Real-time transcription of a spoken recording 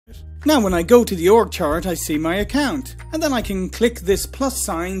Now when I go to the org chart, I see my account, and then I can click this plus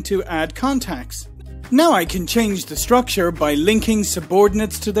sign to add contacts. Now I can change the structure by linking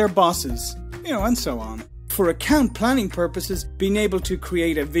subordinates to their bosses, and so on. For account planning purposes, being able to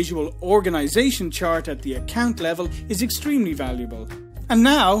create a visual organization chart at the account level is extremely valuable. And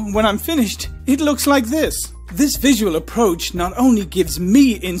now, when I'm finished, it looks like this. This visual approach not only gives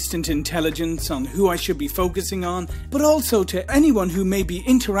me instant intelligence on who I should be focusing on, but also to anyone who may be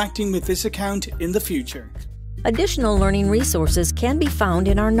interacting with this account in the future. Additional learning resources can be found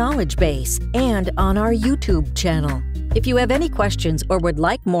in our knowledge base and on our YouTube channel. If you have any questions or would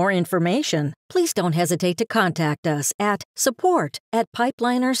like more information, please don't hesitate to contact us at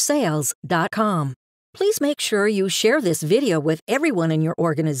support@pipelinersales.com. Please make sure you share this video with everyone in your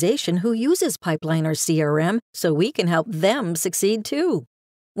organization who uses Pipeliner CRM so we can help them succeed too.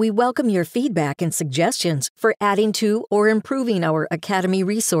 We welcome your feedback and suggestions for adding to or improving our Academy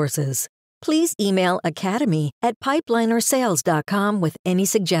resources. Please email academy@pipelinersales.com with any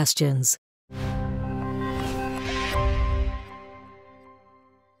suggestions.